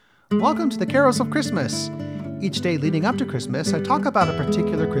Welcome to the Carols of Christmas. Each day leading up to Christmas, I talk about a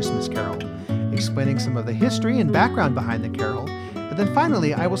particular Christmas carol, explaining some of the history and background behind the carol, and then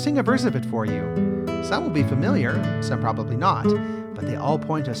finally I will sing a verse of it for you. Some will be familiar, some probably not, but they all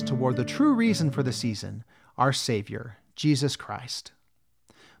point us toward the true reason for the season, our Savior, Jesus Christ.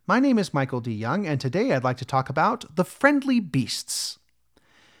 My name is Michael D. Young, and today I'd like to talk about The Friendly Beasts.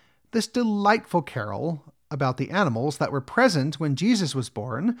 This delightful carol about the animals that were present when Jesus was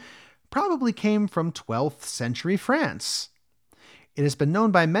born probably came from 12th century France. It has been known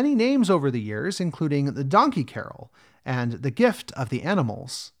by many names over the years, including the Donkey Carol and the Gift of the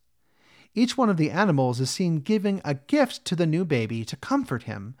Animals. Each one of the animals is seen giving a gift to the new baby to comfort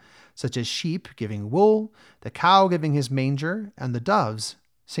him, such as sheep giving wool, the cow giving his manger, and the doves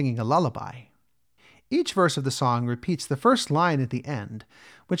singing a lullaby. Each verse of the song repeats the first line at the end,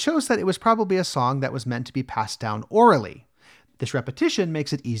 which shows that it was probably a song that was meant to be passed down orally. This repetition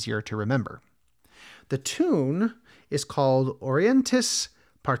makes it easier to remember. The tune is called Orientis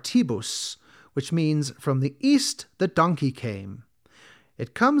Partibus, which means from the east the donkey came.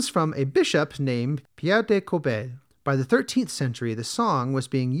 It comes from a bishop named Pierre de Courbet. By the 13th century, the song was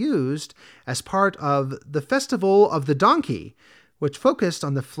being used as part of the Festival of the Donkey, which focused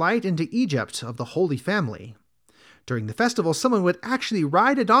on the flight into Egypt of the Holy Family. During the festival, someone would actually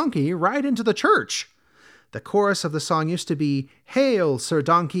ride a donkey right into the church. The chorus of the song used to be, "Hail, Sir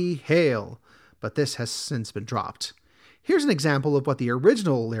Donkey, hail," but this has since been dropped. Here's an example of what the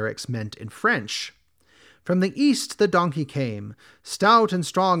original lyrics meant in French. From the east the donkey came, stout and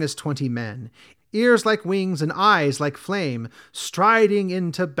strong as 20 men, ears like wings and eyes like flame, striding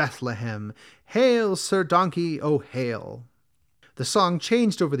into Bethlehem. Hail, Sir Donkey, oh hail. The song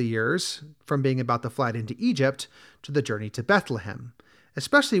changed over the years from being about the flight into Egypt to the journey to Bethlehem,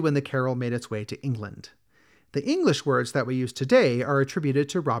 especially when the carol made its way to England. The English words that we use today are attributed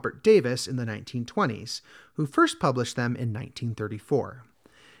to Robert Davis in the 1920s, who first published them in 1934.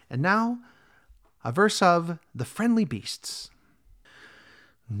 And now, a verse of The Friendly Beasts.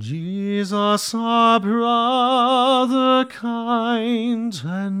 Jesus, our brother kind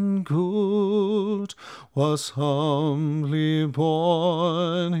and good, was humbly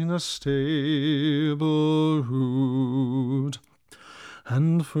born in a stable rude,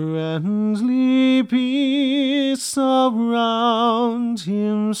 and friendly beasts around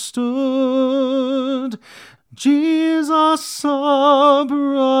him stood. Jesus, our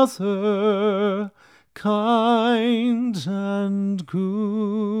brother, kind and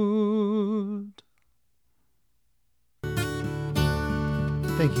good.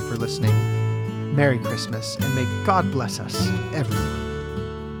 Thank you for listening. Merry Christmas, and may God bless us everyone.